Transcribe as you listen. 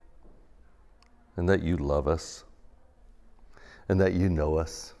and that you love us, and that you know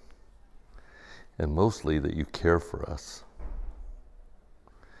us, and mostly that you care for us.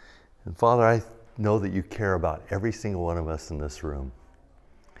 And Father, I know that you care about every single one of us in this room.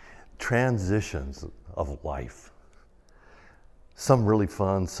 Transitions of life. Some really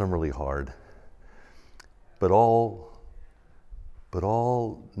fun, some really hard. But all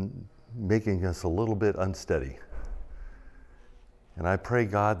making us a little bit unsteady. And I pray,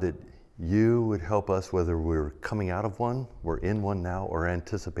 God, that you would help us, whether we're coming out of one, we're in one now, or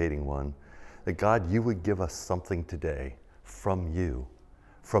anticipating one, that God, you would give us something today from you,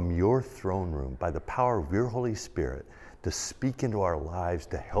 from your throne room, by the power of your Holy Spirit, to speak into our lives,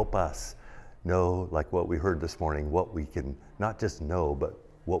 to help us know, like what we heard this morning, what we can not just know, but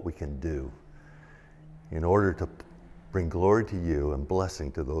what we can do in order to bring glory to you and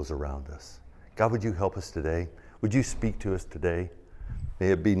blessing to those around us. God, would you help us today? Would you speak to us today?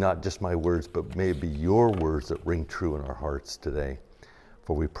 May it be not just my words, but may it be your words that ring true in our hearts today.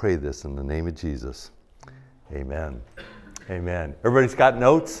 For we pray this in the name of Jesus. Amen. Amen. Everybody's got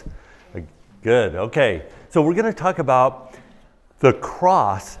notes? Good. Okay. So we're going to talk about the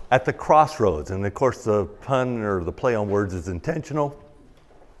cross at the crossroads. And of course, the pun or the play on words is intentional.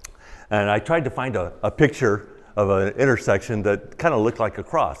 And I tried to find a picture of an intersection that kind of looked like a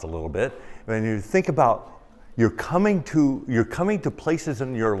cross a little bit. When you think about you're coming to places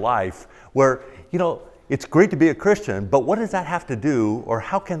in your life where, it's great to be a Christian, but what does that have to do, or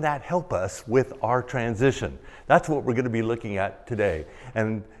how can that help us with our transition? That's what we're going to be looking at today.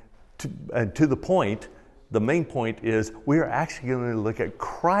 And to the point, the main point is we're actually going to look at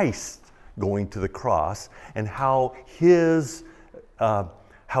Christ going to the cross and how his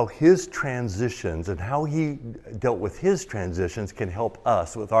transitions and how he dealt with his transitions can help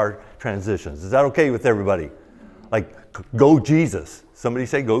us with our transitions. Is that okay with everybody? Like, go Jesus. Somebody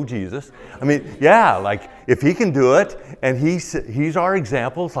say, go Jesus. I mean, yeah, like if he can do it and he's our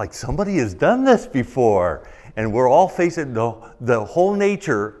example, it's like somebody has done this before. And we're all facing the whole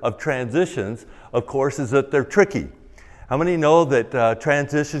nature of transitions, of course, is that they're tricky. How many know that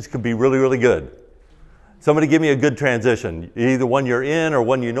transitions can be really, really good? Somebody give me a good transition. Either one you're in or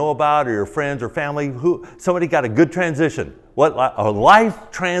one you know about or your friends or family. Somebody got a good transition. What? A life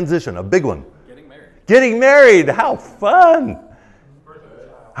transition, a big one. Getting married. How fun.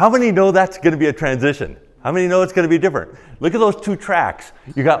 How many know that's going to be a transition? How many know it's going to be different? Look at those two tracks.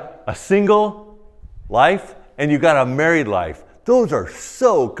 You got a single life and you got a married life. Those are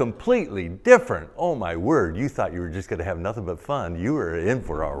so completely different. Oh my word, you thought you were just going to have nothing but fun. You were in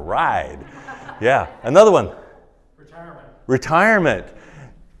for a ride. Yeah, another one. Retirement.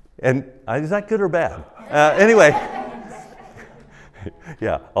 And is that good or bad? Anyway.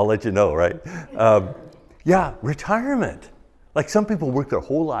 Yeah, I'll let you know, right? Yeah, retirement. Like some people work their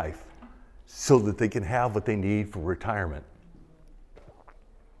whole life so that they can have what they need for retirement.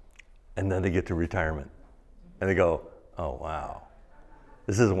 And then they get to retirement. And they go, oh, wow,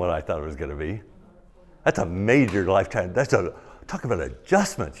 this isn't what I thought it was going to be. That's a major lifetime. Talk about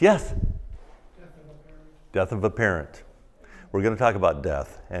adjustments. Yes? Death of a parent. We're going to talk about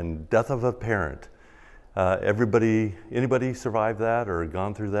death and death of a parent. Anybody survived that or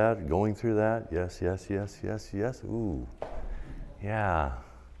gone through that, going through that? Yes, yes, yes, yes, yes. Ooh, yeah.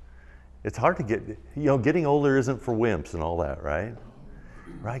 It's hard to get, getting older isn't for wimps and all that, right?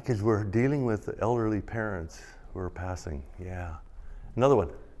 Right, because we're dealing with elderly parents who are passing. Yeah. Another one.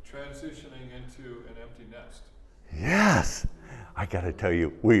 Transitioning into an empty nest. Yes. I got to tell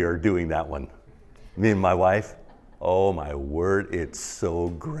you, we are doing that one. Me and my wife. Oh my word, it's so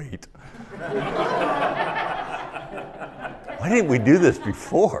great. Why didn't we do this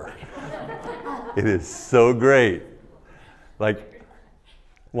before? It is so great.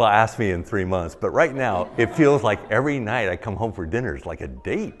 Ask me in 3 months, but right now it feels like every night I come home for dinner is like a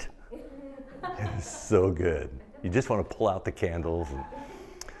date. It is so good. You just want to pull out the candles.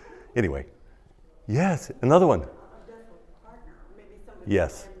 Anyway, yes, another one.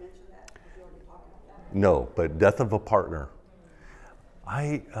 Yes. No, but death of a partner.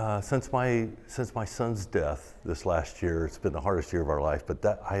 Since my son's death this last year, it's been the hardest year of our life, but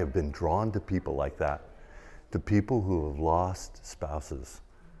I have been drawn to people like that, to people who have lost spouses.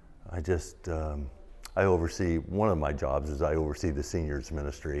 I oversee, one of my jobs is I oversee the seniors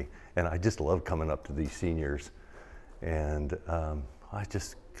ministry, and I just love coming up to these seniors, and I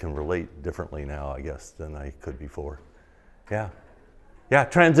just can relate differently now, I guess, than I could before. Yeah,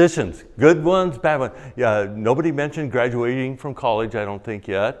 transitions, good ones, bad ones. Yeah, nobody mentioned graduating from college, I don't think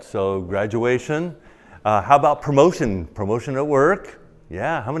yet. So graduation. How about promotion? Promotion at work?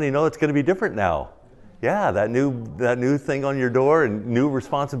 Yeah, how many know it's going to be different now? Yeah, that new thing on your door and new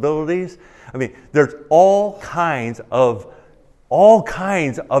responsibilities. I mean, there's all kinds of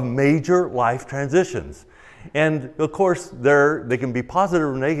major life transitions. And of course, they can be positive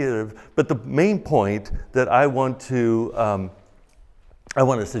or negative, but the main point that I want to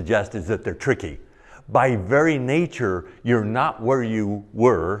suggest is that they're tricky. By very nature, you're not where you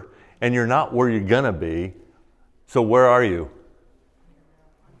were, and you're not where you're gonna be. So where are you?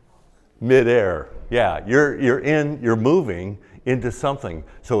 Midair. Yeah, you're moving into something.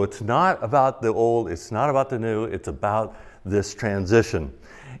 So it's not about the old, it's not about the new, it's about this transition.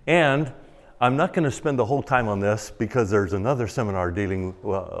 And I'm not going to spend the whole time on this because there's another seminar dealing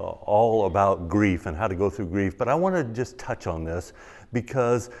all about grief and how to go through grief, but I want to just touch on this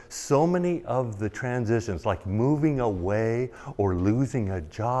because so many of the transitions, like moving away or losing a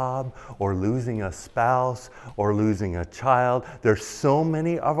job or losing a spouse or losing a child, there's so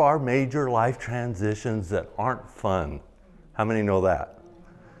many of our major life transitions that aren't fun. How many know that?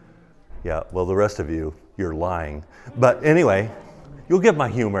 Yeah, well, the rest of you, you're lying. But anyway, you'll get my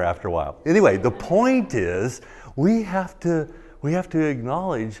humor after a while. Anyway, the point is we have to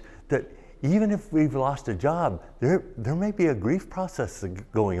acknowledge that even if we've lost a job, there may be a grief process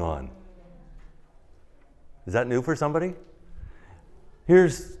going on. Is that new for somebody?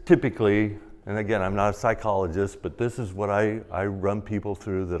 Here's typically, and again, I'm not a psychologist, but this is what I run people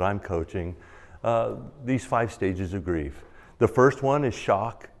through that I'm coaching, these 5 stages of grief. The first one is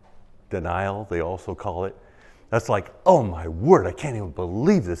shock, denial, they also call it. That's like, oh my word, I can't even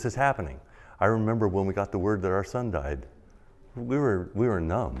believe this is happening. I remember when we got the word that our son died, we were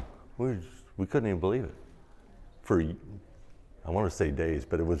numb. We couldn't even believe it. For, I want to say days,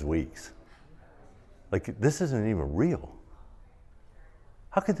 but it was weeks. Like, this isn't even real.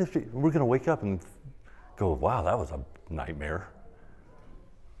 How could this be? We're going to wake up and go, wow, that was a nightmare.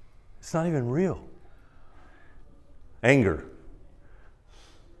 It's not even real. Anger.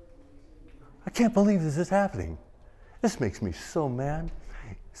 I can't believe this is happening. This makes me so mad.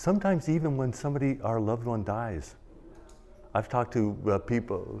 Sometimes even when our loved one dies. I've talked to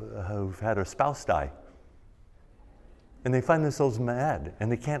people who've had a spouse die. And they find themselves mad, and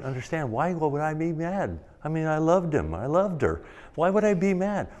they can't understand, why would I be mad? I mean, I loved him, I loved her. Why would I be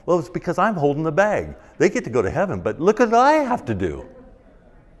mad? Well, it's because I'm holding the bag. They get to go to heaven, but look what I have to do.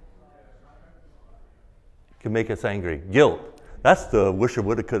 It can make us angry. Guilt. That's the wisher,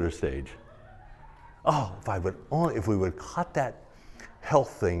 woulda, coulda stage. Oh, if we would have caught that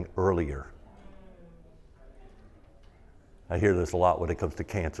health thing earlier. I hear this a lot when it comes to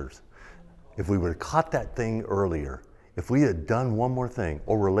cancers. If we would have caught that thing earlier, if we had done one more thing,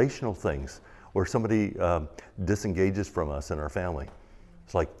 or relational things, or somebody disengages from us in our family,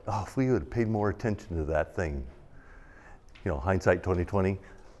 it's like, oh, if we would have paid more attention to that thing. You know, hindsight 2020,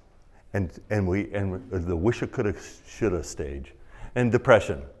 and the wish it coulda, shoulda stage. And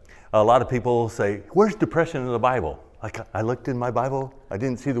depression. A lot of people say, where's depression in the Bible? Like, I looked in my Bible, I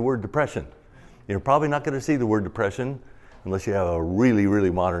didn't see the word depression. You're probably not going to see the word depression unless you have a really, really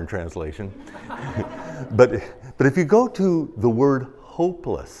modern translation. But if you go to the word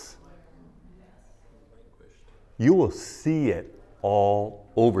hopeless, you will see it all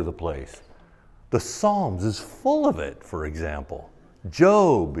over the place. The Psalms is full of it, for example.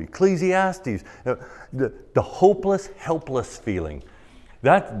 Job, Ecclesiastes, the hopeless, helpless feeling.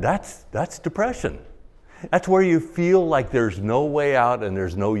 That's depression. That's where you feel like there's no way out and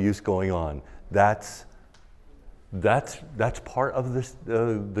there's no use going on. That's part of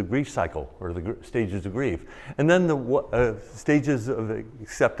the grief cycle, or the stages of grief. And then the stages of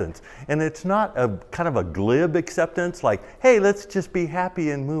acceptance. And it's not a kind of a glib acceptance, like, hey, let's just be happy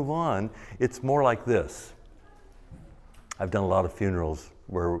and move on. It's more like this. I've done a lot of funerals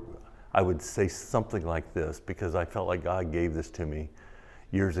where I would say something like this because I felt like God gave this to me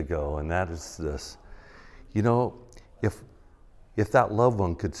years ago, and that is this. You know, if that loved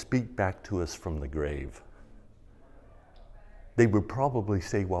one could speak back to us from the grave, they would probably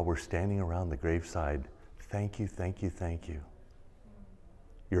say while we're standing around the graveside, thank you, thank you, thank you.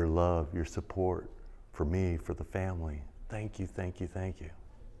 Your love, your support for me, for the family. Thank you, thank you, thank you.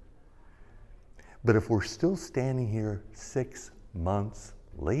 But if we're still standing here 6 months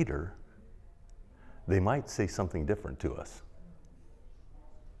later, they might say something different to us.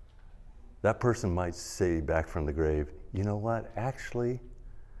 That person might say back from the grave, you know what, actually,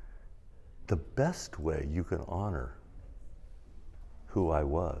 the best way you can honor who I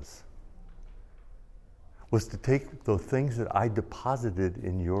was to take the things that I deposited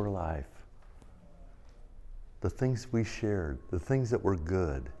in your life, the things we shared, the things that were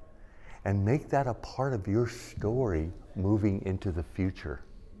good, and make that a part of your story moving into the future.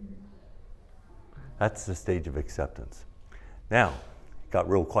 That's the stage of acceptance. Now, it got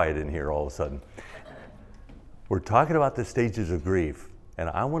real quiet in here all of a sudden. We're talking about the stages of grief. And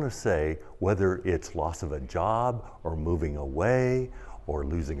I want to say, whether it's loss of a job or moving away or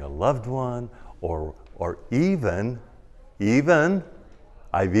losing a loved one or even,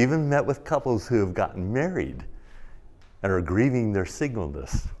 I've even met with couples who have gotten married and are grieving their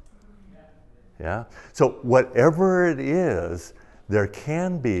singleness. Yeah? So whatever it is, there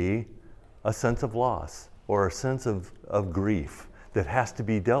can be a sense of loss or a sense of grief that has to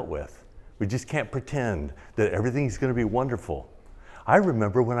be dealt with. We just can't pretend that everything's going to be wonderful. I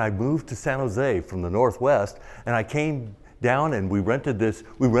remember when I moved to San Jose from the Northwest, and I came down and we rented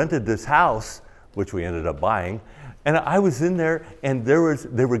this house, which we ended up buying, and I was in there, and they were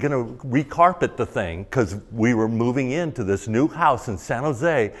going to recarpet the thing because we were moving into this new house in San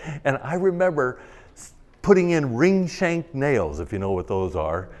Jose, and I remember putting in ring shank nails, if you know what those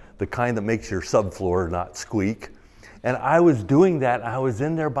are, the kind that makes your subfloor not squeak. And I was doing that. I was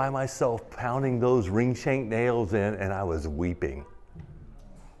in there by myself pounding those ring shank nails in, and I was weeping.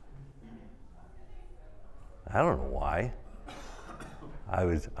 I don't know why.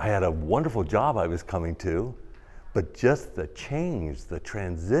 I had a wonderful job I was coming to, but just the change, the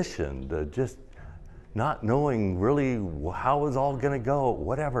transition, the just not knowing really how it was all going to go,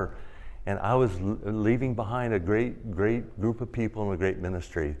 whatever. And I was leaving behind a great group of people and a great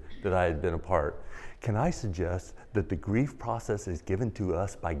ministry that I had been a part. Can I suggest that the grief process is given to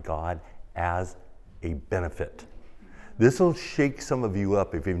us by God as a benefit? This will shake some of you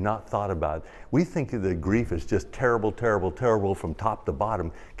up if you've not thought about it. We think that grief is just terrible, terrible, terrible from top to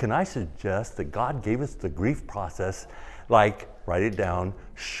bottom. Can I suggest that God gave us the grief process like, write it down,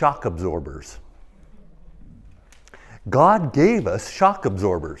 shock absorbers? God gave us shock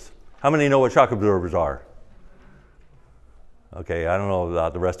absorbers. How many know what shock absorbers are? Okay, I don't know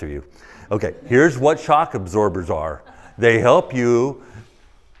about the rest of you. Okay, here's what shock absorbers are. They help you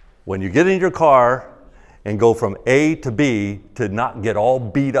when you get in your car and go from A to B to not get all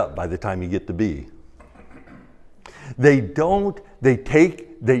beat up by the time you get to B. It's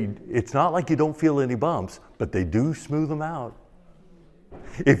not like you don't feel any bumps, but they do smooth them out.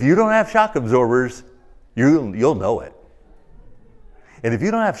 If you don't have shock absorbers, you'll know it. And if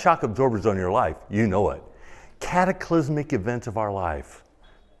you don't have shock absorbers on your life, you know it. Cataclysmic events of our life,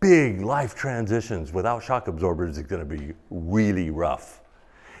 big life transitions without shock absorbers is going to be really rough.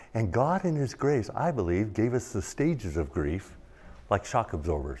 And God in His grace, I believe, gave us the stages of grief like shock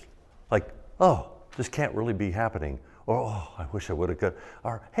absorbers. Like, oh, this can't really be happening. Or, oh, I wish I would have got,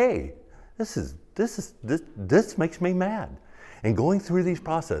 or, hey, this makes me mad. And going through these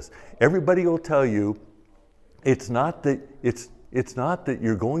processes, everybody will tell you it's not that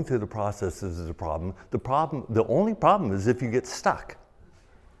you're going through the processes is a problem. The only problem is if you get stuck.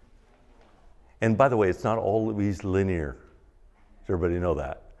 And by the way, it's not always linear. Does everybody know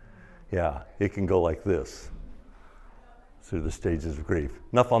that? Yeah, it can go like this through the stages of grief.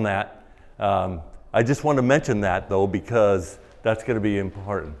 Enough on that. I just want to mention that, though, because that's going to be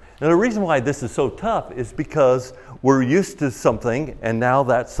important. And the reason why this is so tough is because we're used to something, and now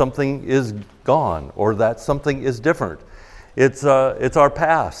that something is gone, or that something is different. It's our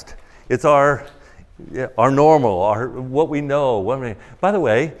past. It's our normal, what we know. By the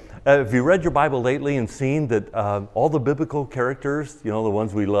way, have you read your Bible lately and seen that all the biblical characters, the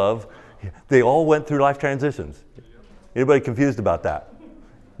ones we love, they all went through life transitions? Anybody confused about that?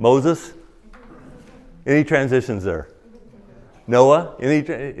 Moses? Any transitions there? Noah?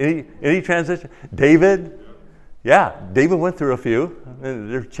 Any transition? David? Yeah, David went through a few.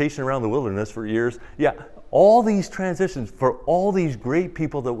 They're chasing around the wilderness for years. Yeah, all these transitions for all these great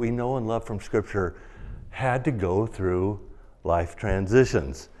people that we know and love from Scripture had to go through life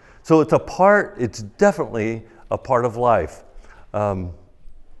transitions. So it's definitely a part of life.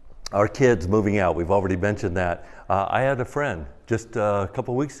 Our kids moving out, we've already mentioned that. I had a friend just a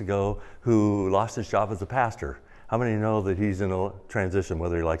couple weeks ago who lost his job as a pastor. How many know that he's in a transition,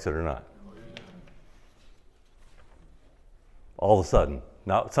 whether he likes it or not? All of a sudden,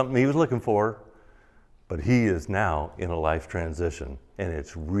 not something he was looking for, but he is now in a life transition, and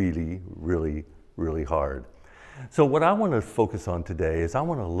it's really, really, really hard. So what I want to focus on today is I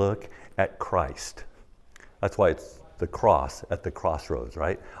want to look at Christ. That's why it's the cross at the crossroads,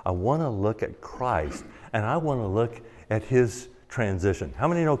 right? I want to look at Christ, and I want to look at His transition. How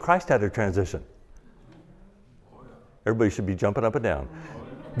many know Christ had a transition? Everybody should be jumping up and down.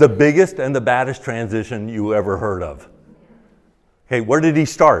 The biggest and the baddest transition you ever heard of. Okay, where did He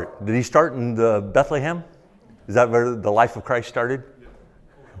start? Did He start in Bethlehem? Is that where the life of Christ started?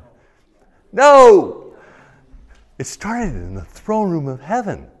 No! It started in the throne room of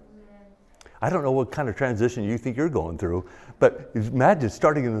heaven. I don't know what kind of transition you think you're going through, but imagine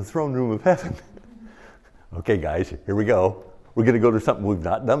starting in the throne room of heaven. Okay, guys, here we go. We're going to go to something we've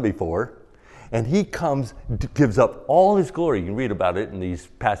not done before. And he comes, gives up all his glory. You can read about it in these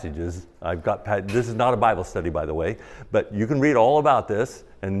passages. This is not a Bible study, by the way, but you can read all about this,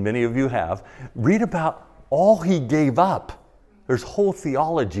 and many of you have. Read about all he gave up. There's whole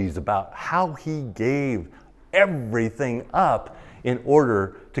theologies about how he gave everything up in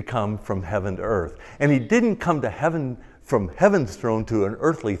order to come from heaven to earth. And he didn't come to heaven from heaven's throne to an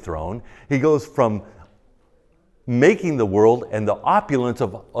earthly throne. He goes from making the world and the opulence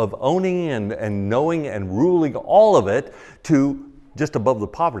of owning and knowing and ruling all of it to just above the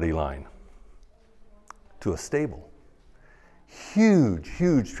poverty line, to a stable. Huge,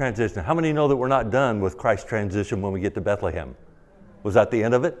 huge transition. How many know that we're not done with Christ's transition when we get to Bethlehem? Was that the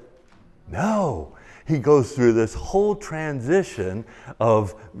end of it? No. He goes through this whole transition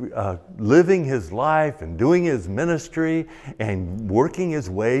of living his life and doing his ministry and working his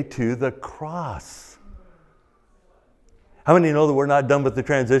way to the cross. How many know that we're not done with the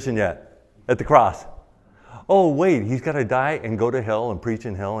transition yet at the cross? Oh, wait, he's got to die and go to hell and preach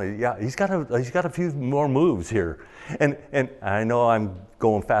in hell. Yeah, he's got a few more moves here. And I know I'm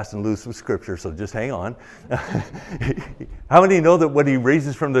going fast and loose with Scripture, so just hang on. How many know that when he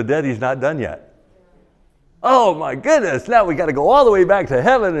raises from the dead, he's not done yet? Oh, my goodness, now we got to go all the way back to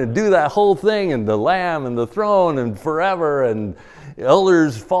heaven and do that whole thing, and the Lamb and the throne and forever and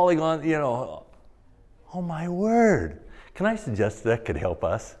elders falling on, oh, my word. Can I suggest that could help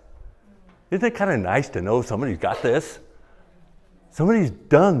us? Isn't it kind of nice to know somebody's got this? Somebody's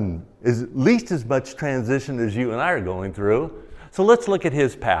done at least as much transition as you and I are going through. So let's look at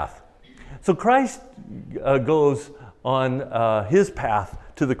his path. So Christ goes on his path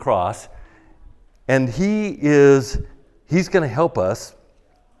to the cross, and he's going to help us.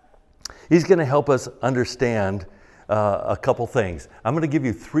 He's going to help us understand a couple things. I'm going to give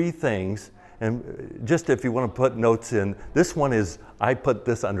you 3 things. And just if you want to put notes in, this one is, I put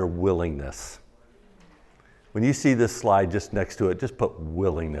this under willingness. When you see this slide just next to it, just put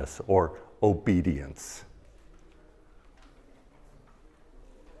willingness or obedience.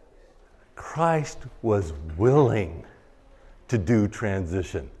 Christ was willing to do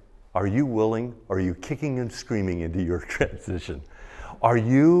transition. Are you willing? Are you kicking and screaming into your transition? Are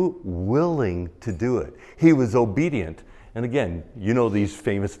you willing to do it? He was obedient. And again, you know these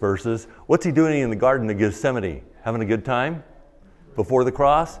famous verses. What's he doing in the Garden of Gethsemane? Having a good time? Before the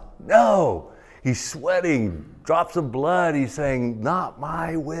cross? No. He's sweating, drops of blood. He's saying, not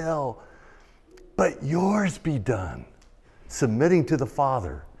my will, but yours be done. Submitting to the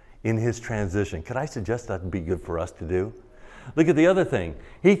Father in his transition. Could I suggest that would be good for us to do? Look at the other thing.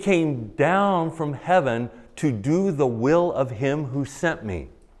 He came down from heaven to do the will of him who sent me.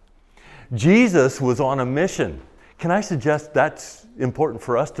 Jesus was on a mission. Can I suggest that's important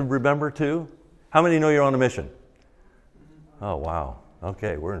for us to remember too? How many know you're on a mission? Oh, wow.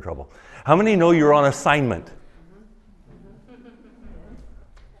 Okay, we're in trouble. How many know you're on assignment?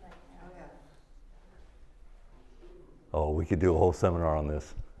 Oh, we could do a whole seminar on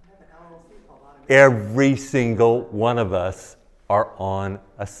this. Every single one of us are on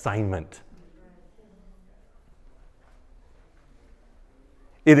assignment.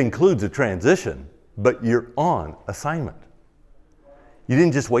 It includes a transition, but you're on assignment. You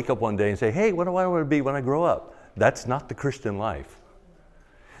didn't just wake up one day and say, hey, what do I want to be when I grow up? That's not the Christian life.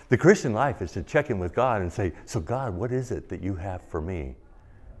 The Christian life is to check in with God and say, so God, what is it that you have for me?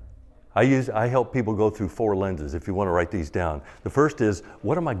 I help people go through 4 lenses, if you want to write these down. The first is,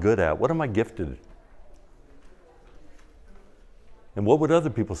 what am I good at? What am I gifted? And what would other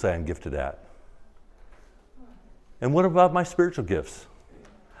people say I'm gifted at? And what about my spiritual gifts?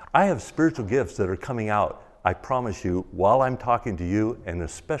 I have spiritual gifts that are coming out, I promise you, while I'm talking to you, and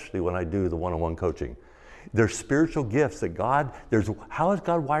especially when I do the one-on-one coaching. There's spiritual gifts that how has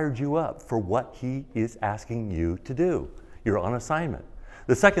God wired you up for what he is asking you to do? You're on assignment.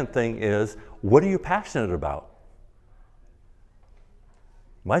 The second thing is, what are you passionate about?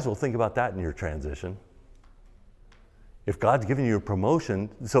 Might as well think about that in your transition. If God's giving you a promotion,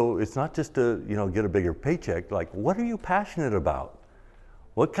 so it's not just to get a bigger paycheck, like what are you passionate about?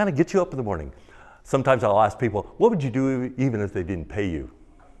 What kind of gets you up in the morning? Sometimes I'll ask people, what would you do even if they didn't pay you?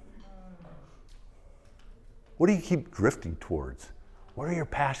 What do you keep drifting towards? What are your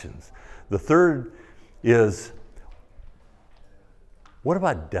passions? The third is, what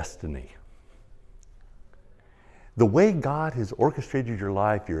about destiny? The way God has orchestrated your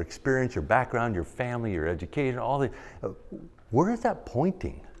life, your experience, your background, your family, your education, where is that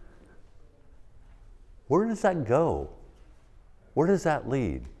pointing? Where does that go? Where does that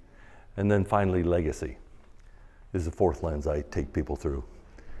lead? And then finally, legacy is the fourth lens I take people through.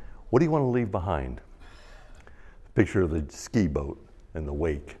 What do you want to leave behind? Picture of the ski boat and the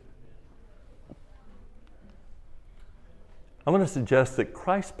wake. I'm going to suggest that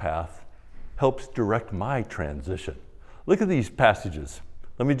Christ's path helps direct my transition. Look at these passages.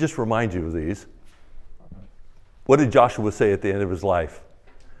 Let me just remind you of these. What did Joshua say at the end of his life?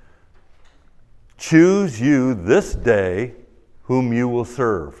 Choose you this day whom you will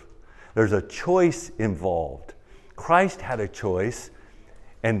serve. There's a choice involved. Christ had a choice,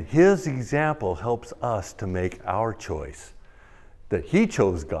 and his example helps us to make our choice. That he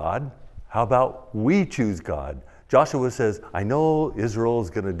chose God, how about we choose God? Joshua says, I know Israel is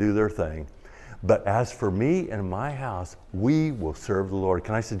going to do their thing, but as for me and my house, we will serve the Lord.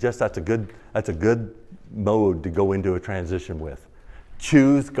 Can I suggest that's a good mode to go into a transition with?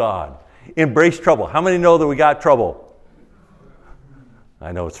 Choose God. Embrace trouble. How many know that we got trouble?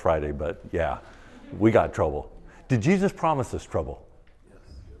 I know it's Friday, but yeah, we got trouble. Did Jesus promise us trouble?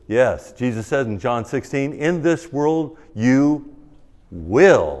 Yes. Jesus said in John 16, in this world you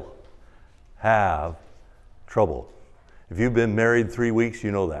will have trouble. If you've been married 3 weeks,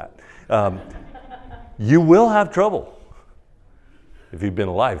 you know that. You will have trouble. If you've been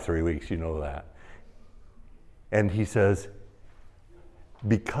alive 3 weeks, you know that. And he says,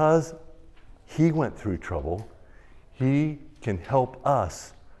 because he went through trouble, he can help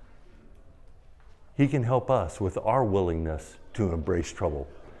us. He can help us with our willingness to embrace trouble.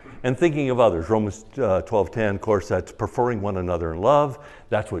 And thinking of others, Romans 12:10, of course, that's preferring one another in love.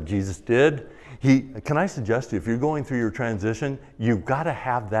 That's what Jesus did. Can I suggest to you, if you're going through your transition, you've got to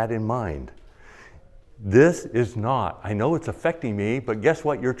have that in mind. This is not, I know it's affecting me, but guess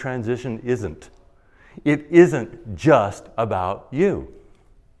what? Your transition isn't. It isn't just about you.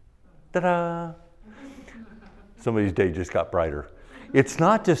 Ta-da! Somebody's day just got brighter. It's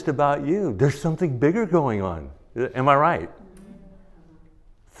not just about you. There's something bigger going on. Am I right?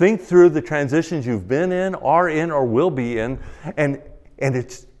 Think through the transitions you've been in, are in, or will be in, and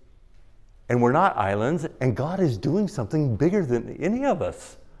we're not islands, and God is doing something bigger than any of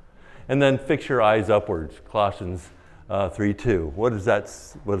us. And then fix your eyes upwards, Colossians 3:2. What does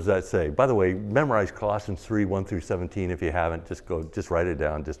that say? By the way, memorize Colossians 3:1 through 17 if you haven't. Just write it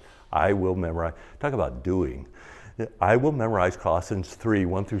down. I will memorize. Talk about doing. I will memorize Colossians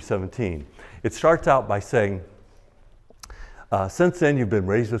 3:1 through 17. It starts out by saying, since then you've been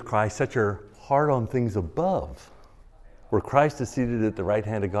raised with Christ, set your heart on things above, where Christ is seated at the right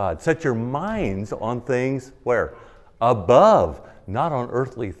hand of God. Set your minds on things where? Above, not on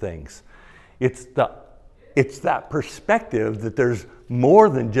earthly things. It's that perspective that there's more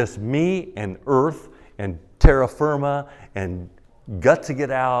than just me and earth and terra firma and guts to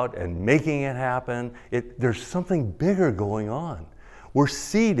get out and making it happen. There's something bigger going on. We're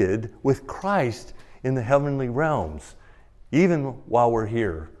seated with Christ in the heavenly realms, even while we're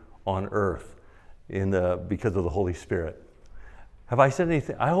here on earth because of the Holy Spirit. Have I said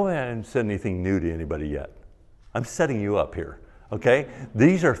anything? I hope I haven't said anything new to anybody yet. I'm setting you up here, okay?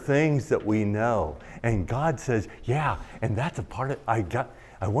 These are things that we know. And God says, yeah, and that's a part of,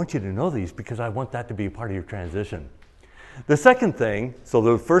 I want you to know these because I want that to be a part of your transition. The second thing, so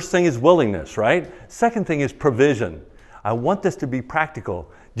the first thing is willingness, right? Second thing is provision. I want this to be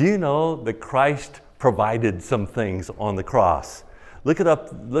practical. Do you know that Christ provided some things on the cross? Look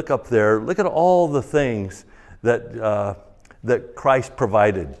up there. Look at all the things that Christ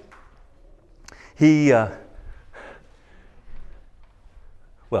provided.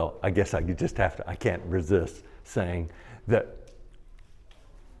 Well, I guess I can't resist saying that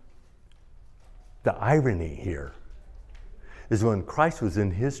the irony here is when Christ was in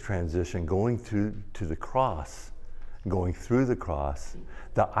his transition going through the cross,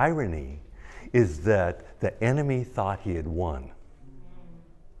 the irony is that the enemy thought he had won.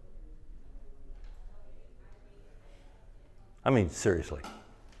 I mean, seriously.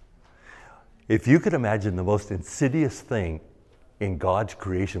 If you could imagine the most insidious thing in God's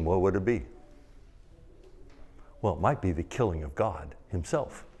creation, what would it be? Well, it might be the killing of God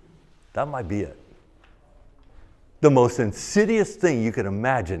himself. That might be it. The most insidious thing you can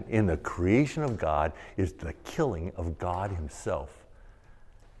imagine in the creation of God is the killing of God himself.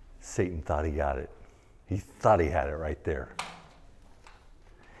 Satan thought he got it. He thought he had it right there.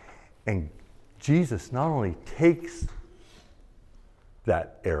 And Jesus not only takes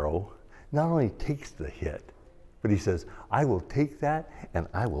that arrow, not only takes the hit, but he says, I will take that and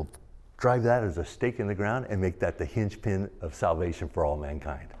I will drive that as a stake in the ground and make that the hinge pin of salvation for all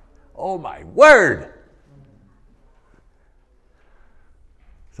mankind. Oh my word!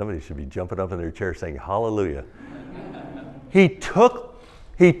 Somebody should be jumping up in their chair saying, hallelujah. He took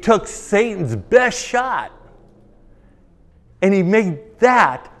He took Satan's best shot and he made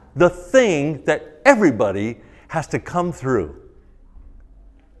that the thing that everybody has to come through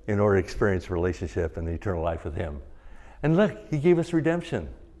in order to experience a relationship and the eternal life with him. And look, he gave us redemption.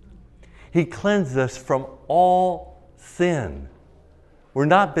 He cleansed us from all sin. We're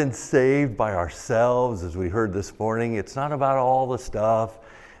not been saved by ourselves, as we heard this morning. It's not about all the stuff,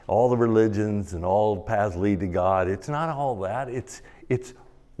 all the religions and all paths lead to God. It's not all that. It's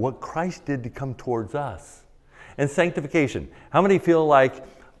what Christ did to come towards us. And sanctification. How many feel like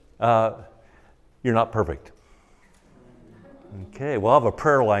you're not perfect? Okay, we'll have a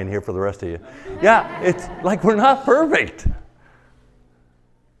prayer line here for the rest of you. Yeah, it's like we're not perfect.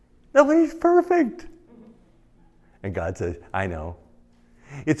 Nobody's perfect. And God says, I know.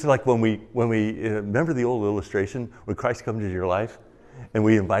 It's like when we remember the old illustration when Christ comes into your life and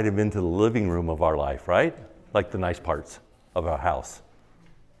we invite him into the living room of our life, right? Like the nice parts of our house.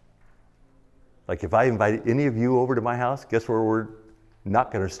 Like if I invite any of you over to my house, guess where we're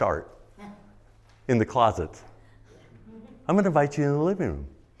not going to start? In the closets. I'm going to invite you in the living room.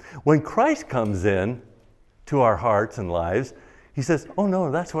 When Christ comes in to our hearts and lives, he says, oh no,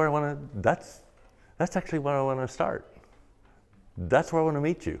 that's where I want to, that's actually where I want to start. That's where I want to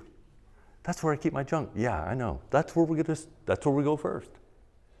meet you. That's where I keep my junk. Yeah, I know. That's where we go first.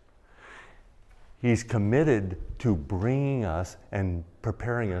 He's committed to bringing us and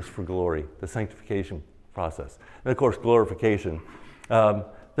preparing us for glory, the sanctification process. And of course, glorification.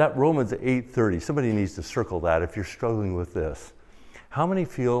 That Romans 8:30, somebody needs to circle that if you're struggling with this. How many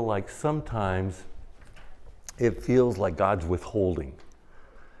feel like sometimes it feels like God's withholding?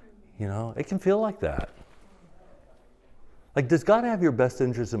 You know, it can feel like that. Like, does God have your best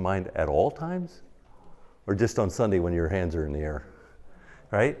interest in mind at all times? Or just on Sunday when your hands are in the air?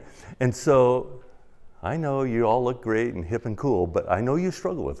 Right? And so, I know you all look great and hip and cool, but I know you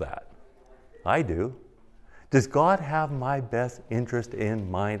struggle with that. I do. Does God have my best interest in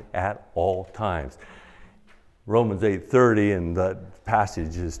mind at all times? Romans 8:30 and that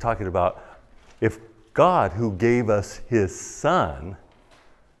passage is talking about if God, who gave us his Son,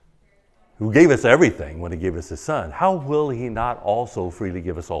 who gave us everything when he gave us his Son, how will he not also freely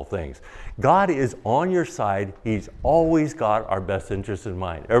give us all things? God is on your side. He's always got our best interest in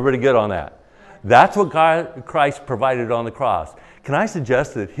mind. Everybody good on that? That's what Christ provided on the cross. Can I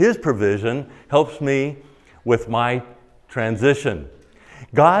suggest that his provision helps me with my transition?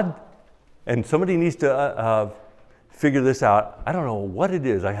 God, and somebody needs to figure this out. I don't know what it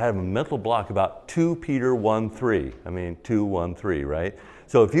is. I have a mental block about 2 Peter 1:3. 2:1-3, right?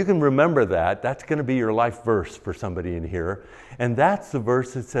 So if you can remember that, that's going to be your life verse for somebody in here. And that's the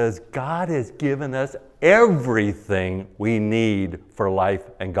verse that says, God has given us everything we need for life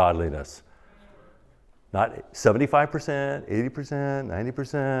and godliness. Not 75%, 80%,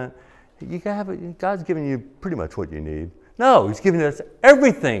 90%. God's giving you pretty much what you need. No, he's giving us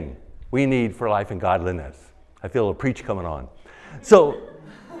everything we need for life and godliness. I feel a preach coming on. So,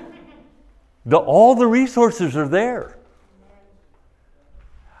 all the resources are there.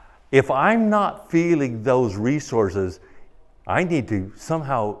 If I'm not feeling those resources, I need to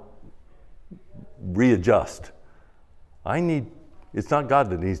somehow readjust. It's not God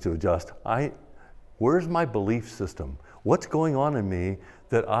that needs to adjust. Where's my belief system? What's going on in me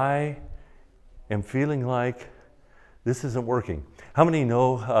that I am feeling like this isn't working? How many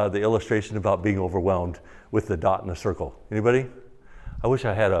know the illustration about being overwhelmed with the dot and the circle? Anybody? I wish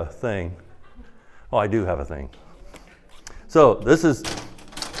I had a thing. Oh, I do have a thing. So this is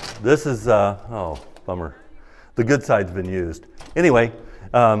oh, bummer. The good side's been used. Anyway,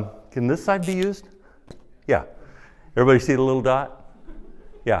 can this side be used? Yeah. Everybody see the little dot?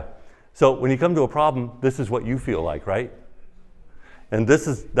 Yeah. So when you come to a problem, this is what you feel like, right? And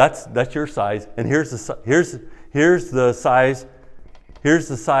that's your size. And here's the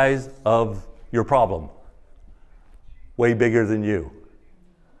size of your problem. Way bigger than you.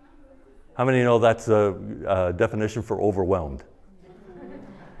 How many know that's a definition for overwhelmed?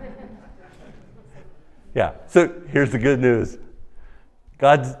 Yeah. So here's the good news.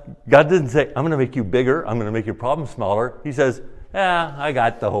 God didn't say, I'm going to make you bigger. I'm going to make your problem smaller. He says, I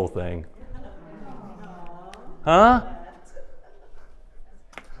got the whole thing. Huh?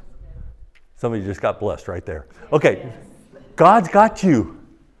 Somebody just got blessed right there. Okay. God's got you.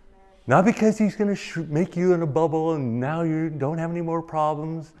 Not because he's going to make you in a bubble and now you don't have any more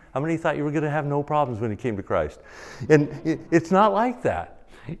problems. How many thought you were going to have no problems when you came to Christ? And it's not like that.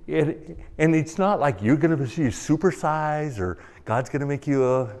 And it's not like you're going to be supersized or God's going to make you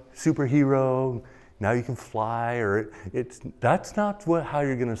a superhero. Now you can fly, or that's not how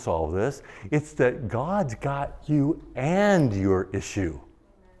you're going to solve this. It's that God's got you and your issue.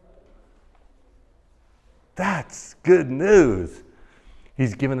 That's good news.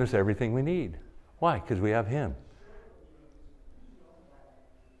 He's given us everything we need. Why? Because we have him.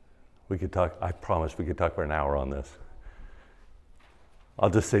 We could talk, I promise we could talk for an hour on this. I'll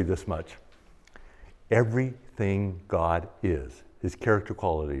just say this much. Everything God is, his character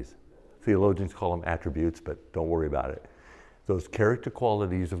qualities, theologians call them attributes, but don't worry about it. Those character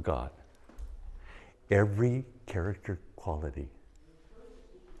qualities of God, every character quality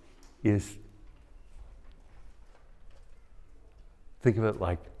is, think of it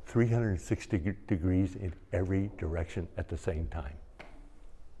like 360 degrees in every direction at the same time.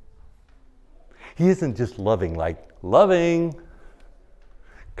 He isn't just loving, like loving,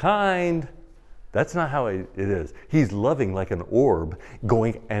 kind. That's not how it is. He's loving like an orb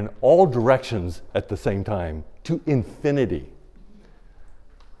going in all directions at the same time to infinity.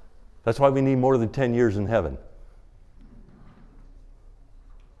 That's why we need more than 10 years in heaven.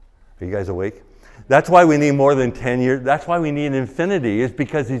 Are you guys awake? That's why we need more than 10 years. That's why we need infinity, is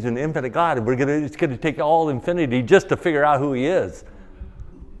because he's an infinite God. And it's going to take all infinity just to figure out who he is,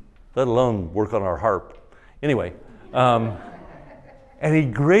 let alone work on our harp. Anyway, and he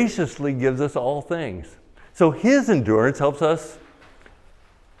graciously gives us all things. So his endurance helps us.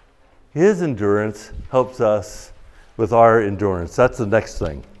 His endurance helps us with our endurance. That's the next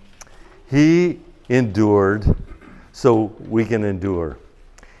thing. He endured so we can endure.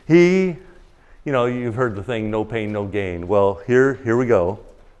 He, you've heard the thing, no pain, no gain. Well, here we go.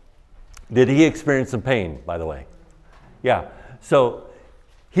 Did he experience some pain, by the way? Yeah. So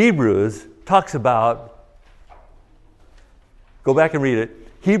Hebrews talks about, go back and read it.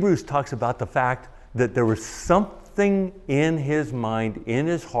 Hebrews talks about the fact that there was something in his mind, in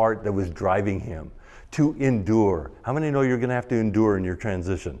his heart, that was driving him to endure. How many know you're going to have to endure in your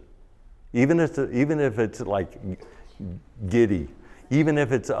transition? Even if it's like giddy, even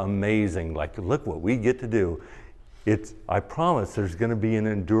if it's amazing, like look what we get to do. I promise there's going to be an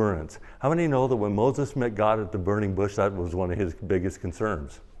endurance. How many know that when Moses met God at the burning bush, that was one of his biggest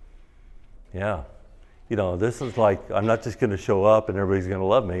concerns? Yeah. This is like, I'm not just going to show up and everybody's going to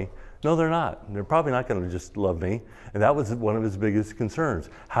love me. No, they're not. They're probably not going to just love me. And that was one of his biggest concerns.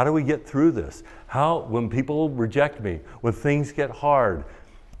 How do we get through this? When people reject me, when things get hard.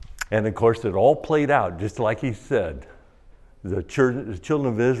 And of course, it all played out just like he said. The children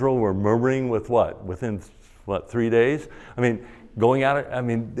of Israel were murmuring with what? Within 3 days? Going at it,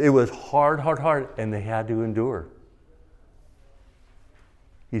 it was hard, and they had to endure.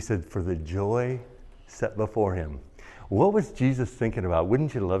 He said, for the joy set before him. What was Jesus thinking about?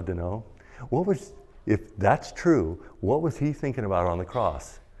 Wouldn't you love to know? If that's true, what was he thinking about on the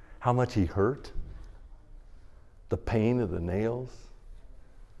cross? How much he hurt? The pain of the nails?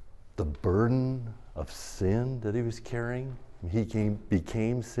 The burden of sin that he was carrying? He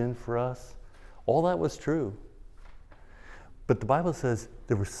became sin for us. All that was true. But the Bible says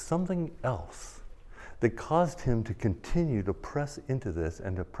there was something else that caused him to continue to press into this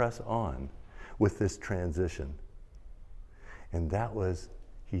and to press on with this transition. And that was,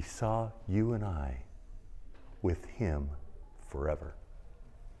 he saw you and I with him forever.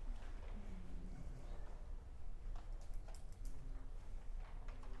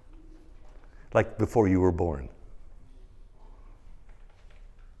 Like before you were born.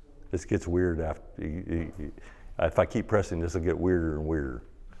 This gets weird after. If I keep pressing, this will get weirder and weirder.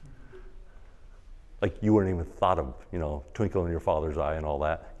 Like you weren't even thought of, twinkle in your father's eye and all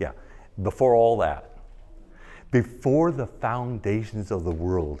that. Yeah, before all that. Before the foundations of the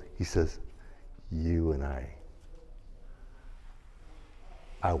world, he says, you and I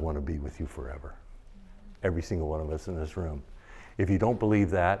want to be with you forever. Every single one of us in this room. If you don't believe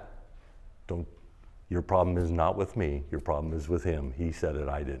that, your problem is not with me. Your problem is with him. He said it,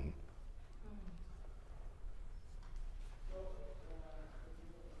 I didn't.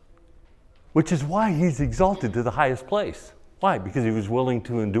 Which is why he's exalted to the highest place. Why? Because he was willing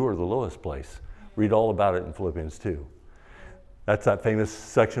to endure the lowest place. Read all about it in Philippians 2. That's that famous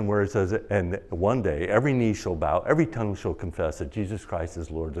section where it says, and one day every knee shall bow, every tongue shall confess that Jesus Christ is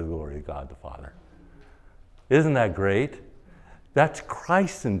Lord to the glory of God the Father. Isn't that great? That's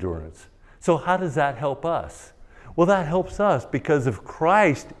Christ's endurance. So how does that help us? Well, that helps us because if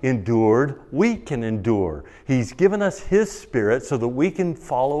Christ endured, we can endure. He's given us his spirit so that we can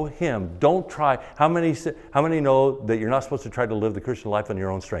follow him. Don't try. How many know that you're not supposed to try to live the Christian life on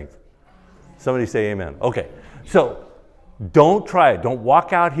your own strength? Somebody say amen. Okay. So don't try it. Don't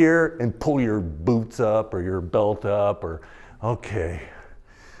walk out here and pull your boots up or your belt up or, okay,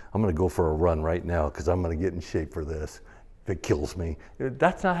 I'm going to go for a run right now because I'm going to get in shape for this if it kills me.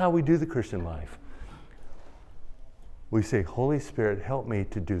 That's not how we do the Christian life. We say, Holy Spirit, help me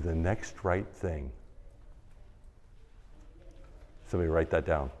to do the next right thing. Somebody write that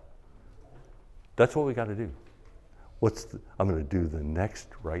down. That's what we got to do. I'm going to do the next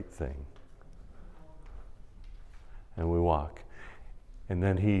right thing. And we walk. And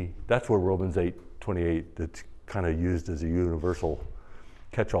then that's where Romans 8:28, that's kind of used as a universal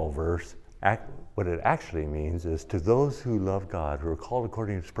catch-all verse. What it actually means is, to those who love God, who are called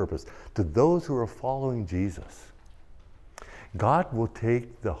according to his purpose, to those who are following Jesus, God will take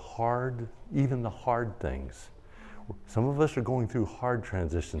even the hard things. Some of us are going through hard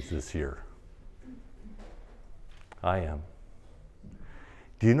transitions this year. I am.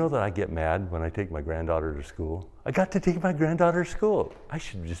 Do you know that I get mad when I take my granddaughter to school? I got to take my granddaughter to school. I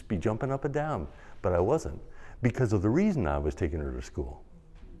should just be jumping up and down, but I wasn't, because of the reason I was taking her to school.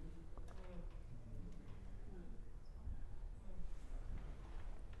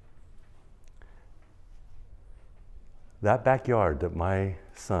 That backyard that my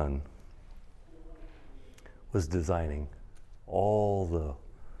son was designing, all the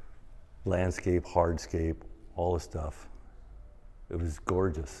landscape, hardscape, all the stuff, it was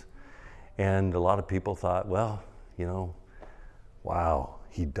gorgeous. And a lot of people thought, well, wow,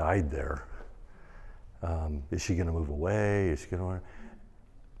 he died there. Is she going to move away? Is she going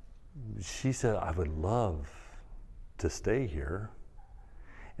to? She said, I would love to stay here.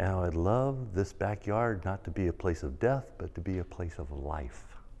 And I would love this backyard not to be a place of death, but to be a place of life.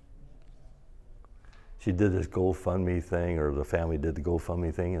 She did this GoFundMe thing, or the family did the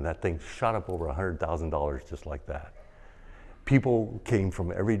GoFundMe thing, and that thing shot up over $100,000 just like that. People came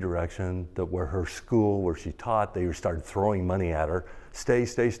from every direction, where her school, where she taught, they started throwing money at her.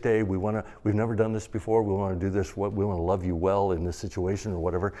 Stay. We've never done this before. We want to do this. We want to love you well in this situation or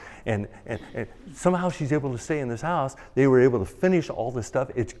whatever. And somehow she's able to stay in this house. They were able to finish all this stuff.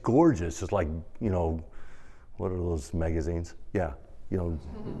 It's gorgeous. It's like, what are those magazines? Yeah,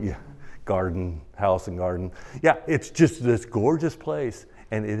 yeah, house and garden. Yeah, it's just this gorgeous place.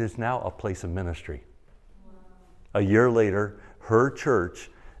 And it is now a place of ministry. A year later, her church,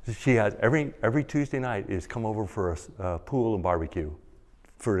 she has every Tuesday night is come over for a pool and barbecue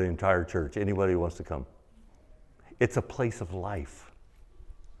for the entire church. Anybody who wants to come. It's a place of life.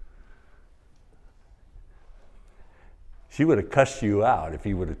 She would have cussed you out if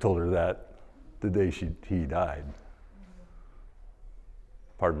you would have told her that the day he died.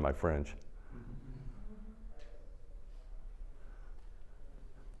 Pardon my French.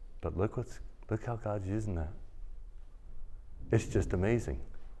 But look how God's using that. It's just amazing.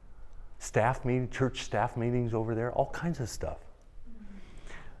 Church staff meetings over there, all kinds of stuff.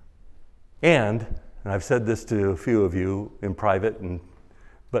 And I've said this to a few of you in private,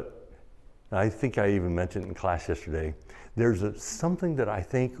 but I think I even mentioned it in class yesterday. There's something that I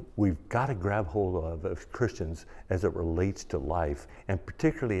think we've got to grab hold of as Christians as it relates to life, and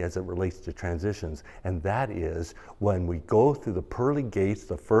particularly as it relates to transitions. And that is, when we go through the pearly gates,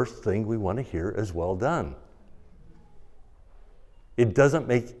 the first thing we want to hear is, well done. It doesn't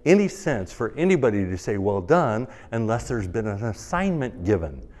make any sense for anybody to say, well done, unless there's been an assignment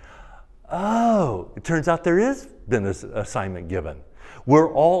given. Oh, it turns out there has been an assignment given.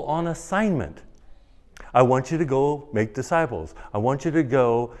 We're all on assignment. I want you to go make disciples. I want you to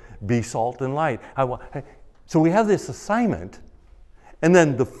go be salt and light. So we have this assignment, and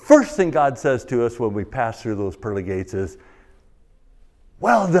then the first thing God says to us when we pass through those pearly gates is,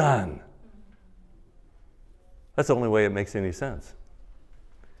 well done. That's the only way it makes any sense.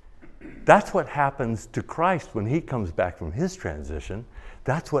 That's what happens to Christ when he comes back from his transition.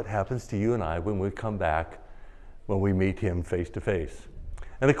 That's what happens to you and I when we come back, when we meet him face to face.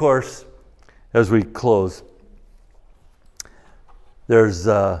 And of course, as we close, there's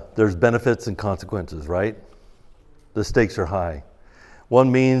benefits and consequences, right? The stakes are high.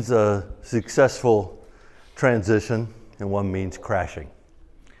 One means a successful transition, and one means crashing.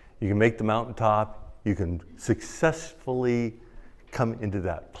 You can make the mountaintop. You can successfully come into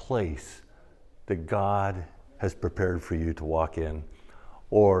that place that God has prepared for you to walk in,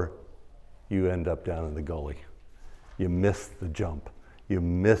 or you end up down in the gully. You miss the jump. You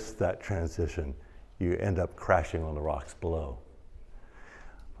miss that transition. You end up crashing on the rocks below.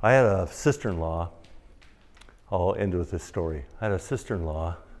 I had a sister-in-law. I'll end with this story. I had a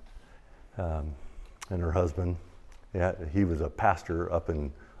sister-in-law and her husband. He was a pastor up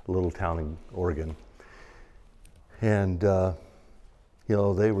in a little town in Oregon. And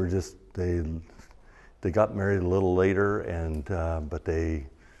they were just, they got married a little later, and but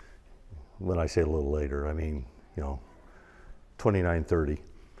when I say a little later, I mean, 29, 30.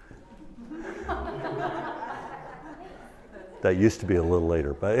 That used to be a little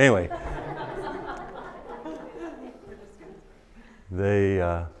later, but anyway.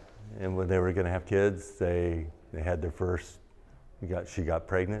 And when they were going to have kids, they had their first She got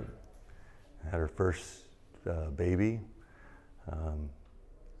pregnant, had her first baby,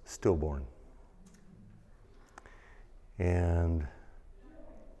 stillborn. And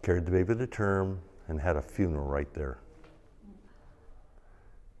carried the baby to term and had a funeral right there.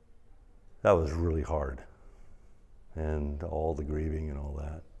 That was really hard. And all the grieving and all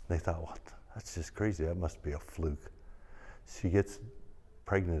that. They thought, what? That's just crazy. That must be a fluke. She gets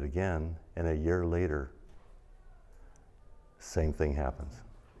pregnant again, and a year later, same thing happens.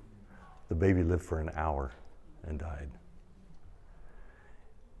 The baby lived for an hour and died.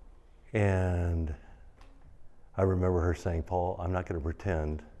 And I remember her saying, Paul, I'm not going to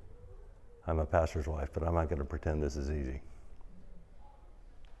pretend, I'm a pastor's wife, but I'm not going to pretend this is easy.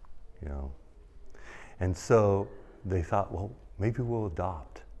 You know? And so they thought, well, maybe we'll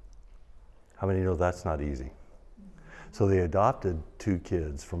adopt. How many know that's not easy? So they adopted 2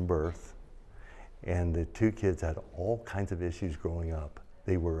 kids from birth, and the 2 kids had all kinds of issues growing up.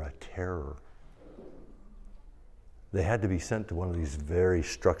 They were a terror. They had to be sent to one of these very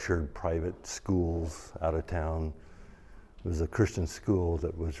structured private schools out of town. It was a Christian school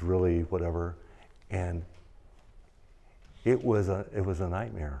that was really whatever, and it was a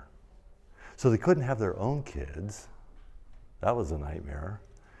nightmare. So they couldn't have their own kids. That was a nightmare.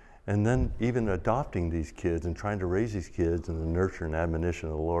 And then even adopting these kids and trying to raise these kids in the nurture and admonition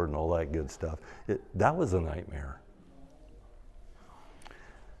of the Lord and all that good stuff, that was a nightmare.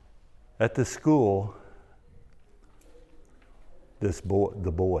 At the school,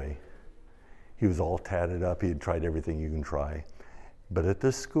 the boy, he was all tatted up. He had tried everything you can try. But at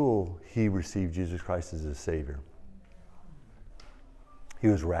this school, he received Jesus Christ as his Savior. He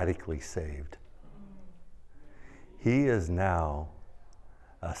was radically saved. He is now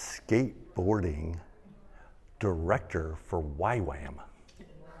a skateboarding director for YWAM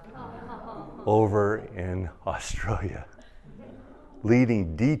over in Australia,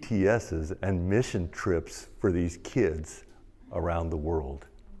 leading DTSs and mission trips for these kids around the world.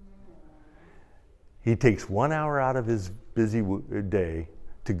 He takes 1 hour out of his busy day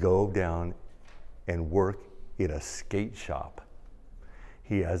to go down and work in a skate shop.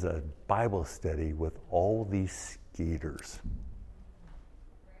 He has a Bible study with all these skaters.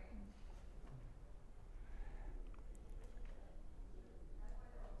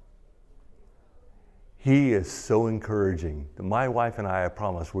 He is so encouraging. My wife and I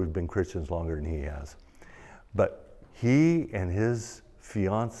promise we've been Christians longer than he has. But he and his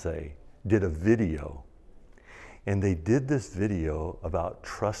fiance did a video. And they did this video about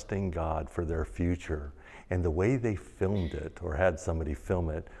trusting God for their future. And the way they filmed it, or had somebody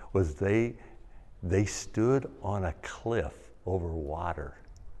film it, was they stood on a cliff over water,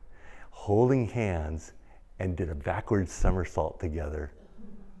 holding hands, and did a backwards somersault together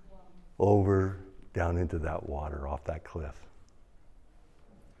over down into that water off that cliff.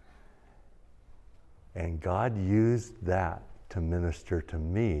 And God used that to minister to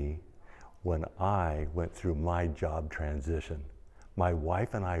me when I went through my job transition. My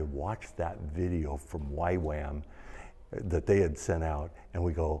wife and I watched that video from YWAM that they had sent out, and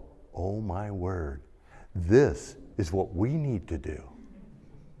we go, oh my word, this is what we need to do.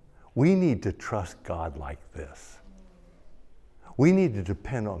 We need to trust God like this. We need to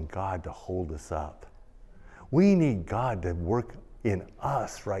depend on God to hold us up. We need God to work in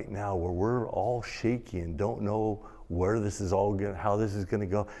us right now where we're all shaky and don't know where this is all going, how this is going to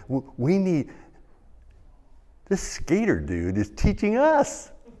go. We need, this skater dude is teaching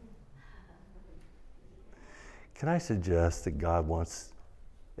us. Can I suggest that God wants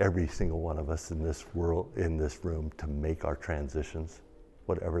every single one of us in this world, in this room, to make our transitions,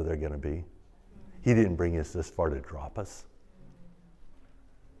 whatever they're going to be? He didn't bring us this far to drop us.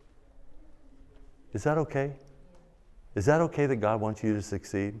 Is that okay? Is that okay that God wants you to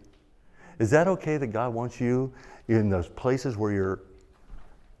succeed? Is that okay that God wants you in those places where you're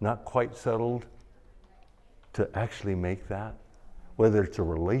not quite settled to actually make that? Whether it's a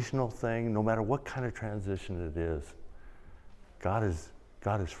relational thing, no matter what kind of transition it is, God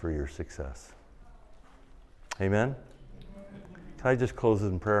is for your success. Amen? Can I just close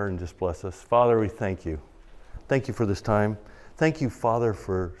in prayer and just bless us? Father, we thank you. Thank you for this time. Thank you, Father,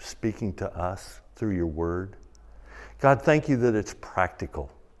 for speaking to us through your word. God, thank you that it's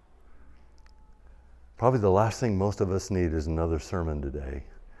practical. Probably the last thing most of us need is another sermon today,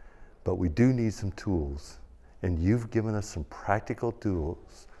 but we do need some tools, and you've given us some practical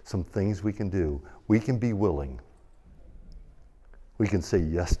tools, some things we can do. We can be willing. We can say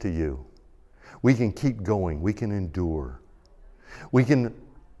yes to you. We can keep going. We can endure. We can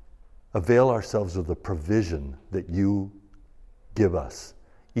avail ourselves of the provision that you give us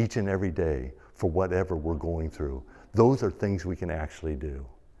each and every day for whatever we're going through. Those are things we can actually do.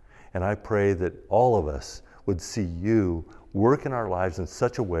 And I pray that all of us would see you work in our lives in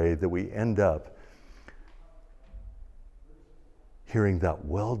such a way that we end up hearing that,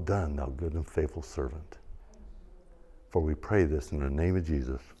 well done, thou good and faithful servant. For we pray this in the name of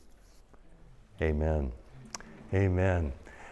Jesus. Amen. Amen.